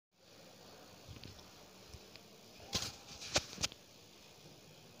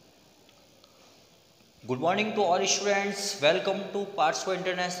Good morning to all students. Welcome to Parswa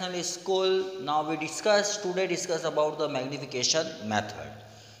International School. Now we today discuss about the magnification method.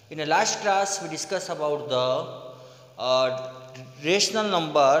 In the last class we discussed about the rational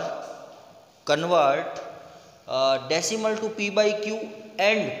number convert decimal to p by q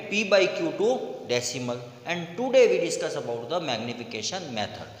and p by q to decimal. And today we discuss about the magnification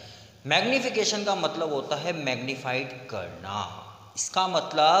method. Magnification का मतलब होता है magnified करना। इसका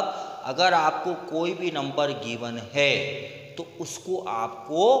मतलब अगर आपको कोई भी नंबर गिवन है तो उसको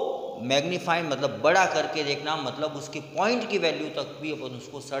आपको मैग्नीफाइड मतलब बड़ा करके देखना, मतलब उसके पॉइंट की वैल्यू तक भी अपन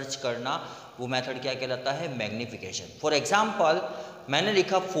उसको सर्च करना, वो मेथड क्या कहलाता है? मैग्नीफिकेशन। फॉर एग्जांपल मैंने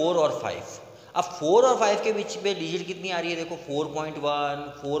लिखा 4 और 5। अब 4 और 5 के बीच में डिजिट कितनी आ रही है? देखो 4.1,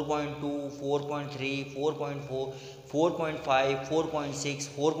 4.2, 4.3, 4.4, 4.5, 4.6,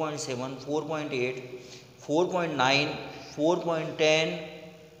 4.7, 4.8, 4.9, 4.10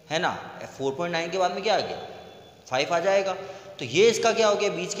 है ना। 4.9 के बाद में क्या आ गया? 5 आ जाएगा। तो ये इसका क्या हो गया?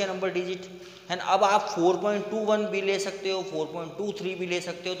 बीच के नंबर डिजिट है ना। अब आप 4.21 भी ले सकते हो, 4.23 भी ले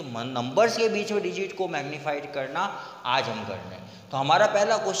सकते हो। तो नंबर्स के बीच में डिजिट को मैग्नीफाइड करना आज हम कर रहे हैं। तो हमारा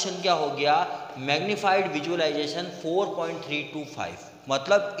पहला क्वेश्चन क्या हो गया? मैग्नीफाइड विजुअलाइजेशन 4.325,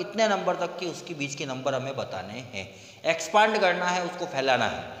 मतलब इतने नंबर तक के उसके बीच के नंबर हमें बताने हैं, एक्सपांड करना है, उसको फैलाना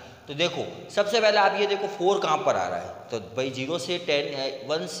है। तो देखो सबसे पहले आप ये देखो 4 कहाँ पर आ रहा है? तो भाई 0 से 10,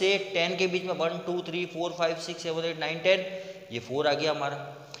 1 से 10 के बीच में 1 2 3 4 5 6 7 8 9 10, ये 4 आ गया हमारा।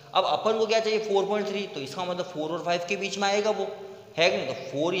 अब अपन को क्या चाहिए? 4.3, तो इसका मतलब 4 और 5 के बीच में आएगा वो, है कि नहीं? तो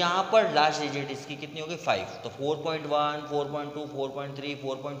 4 यहाँ पर लास्ट डिजिट इसकी कितनी होगी? 5। तो 4.1, 4.2, 4.3,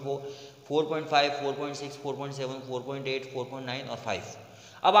 4.4, 4.5, 4.6, 4.7, 4.8, 4.9 और 5।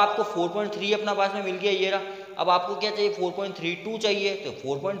 अब आपको 4.3 अपना पास में मिल गया, ये रहा। अब आपको क्या चाहिए? 4.32 चाहिए। तो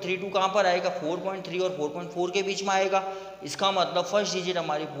 4.32 कहाँ पर आएगा? 4.3 और 4.4 के बीच में आएगा। इसका मतलब फर्स्ट डिजिट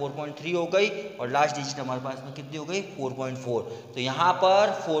हमारी 4.3 हो गई और लास्ट डिजिट हमारे पास में कितनी हो गई? 4.4। तो यहाँ पर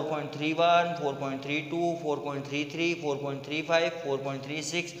 4.31, 4.32, 4.33, 4.35,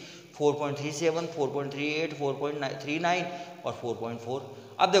 4.36, 4.37, 4.38, 4.39 और 4.4।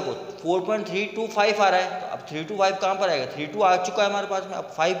 अब देखो 4.325 आ रहा है। तो अब 325 कहाँ पर आएगा? 32 आ चुका है हमारे पास में,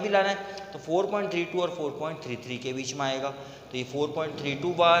 अब 5 भी लाना है। तो 4.32 और 4.33 के बीच में आएगा। तो ये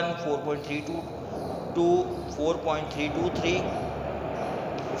 4.321, 4.322, 4.323,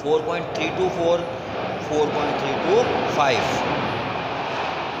 4.324, 4.325,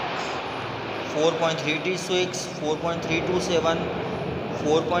 4.326, 4.327,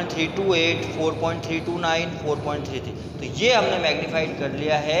 4.328, 4.329, 4.33। तो ये हमने मैग्नीफाइड कर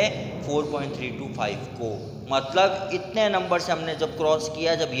लिया है 4.325 को। मतलब इतने नंबर से हमने जब क्रॉस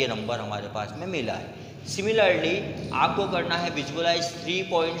किया, जब ये नंबर हमारे पास में मिला है। सिमिलरली आपको करना है विजुअलाइज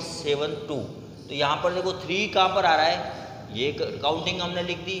 3.72। तो यहाँ पर देखो 3 कहाँ पर आ रहा है? ये काउंटिंग हमने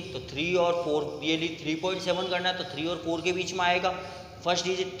लिख दी। तो 3 और 4 ये ली 3.7 करना है, तो 3 और 4 के बीच में आएगा। First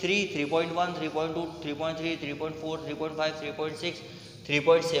digit 3, 3.1, 3.2, 3.3, 3.4, 3.5, 3.6,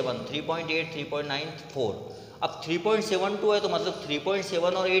 3.7, 3.8, 3.9, 4। अब 3.72 है तो मतलब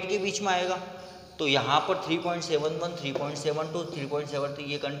 3.7 और 8 के बीच में आएगा। तो यहाँ पर 3.71, 3.72, 3.73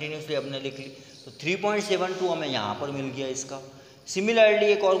 ये कंटिन्यूसली हमने लिख ली। तो 3.72 हमें यहाँ पर मिल गया इसका।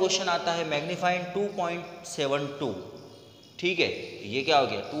 सिमिलरली एक और क्वेश्चन आता है मैग्नीफाइड 2.72। ठीक है, ये क्या हो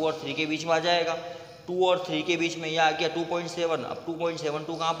गया? 2 और 3 के बीच में आ जाएगा। 2 और 3 के बीच में ये आ गया 2.7। अब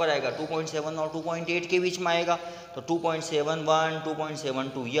 2.72 कहाँ पर आएगा? 2.7 और 2.8 के बीच में आएगा। तो 2.71,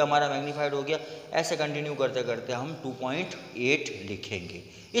 2.72 ये हमारा मैग्नीफाइड हो गया। ऐसे कंटिन्यू करते करते हम 2.8 लिखेंगे।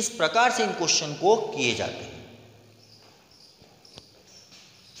 इस प्रकार से इन क्वेश्चन को किए जाते हैं।